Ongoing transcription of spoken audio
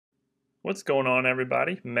What's going on,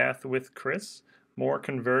 everybody? Math with Chris. More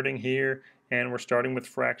converting here, and we're starting with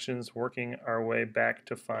fractions, working our way back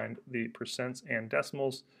to find the percents and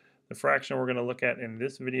decimals. The fraction we're going to look at in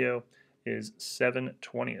this video is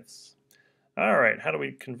 7/20ths. All right, how do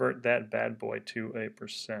we convert that bad boy to a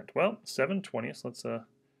percent? Well, 7/20ths, let's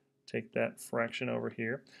take that fraction over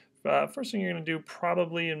here. First thing you're going to do,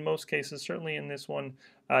 probably in most cases, certainly in this one,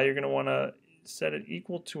 you're going to want to set it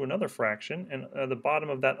equal to another fraction, and the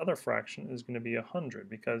bottom of that other fraction is going to be 100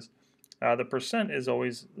 because the percent is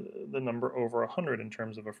always the number over 100 in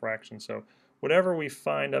terms of a fraction. So whatever we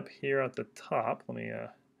find up here at the top, let me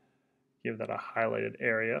give that a highlighted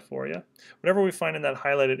area for you. Whatever we find in that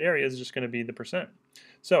highlighted area is just going to be the percent.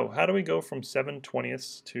 So how do we go from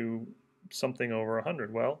 7/20ths to something over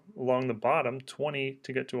 100? Well, along the bottom, 20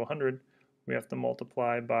 to get to 100, we have to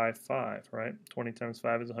multiply by 5, right? 20 times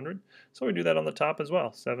 5 is 100. So we do that on the top as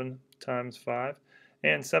well. 7 times 5.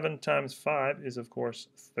 And 7 times 5 is, of course,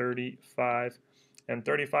 35. And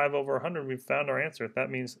 35 over 100, we've found our answer. That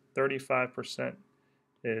means 35%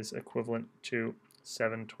 is equivalent to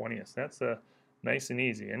 7/20ths. That's nice and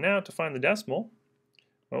easy. And now to find the decimal,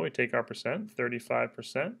 well, we take our percent,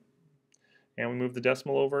 35%, and we move the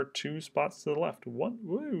decimal over 2 spots to the left. One,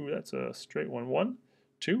 woo, that's a straight one. 1,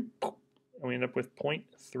 2, and we end up with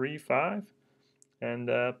 0.35, and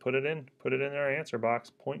put it in our answer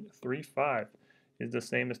box. 0.35 is the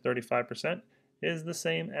same as 35%, is the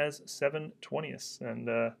same as 7/20ths, and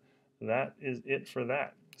that is it for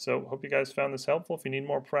that. So hope you guys found this helpful. If you need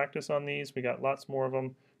more practice on these, we got lots more of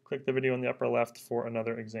them. Click the video in the upper left for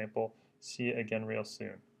another example. See you again real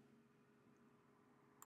soon.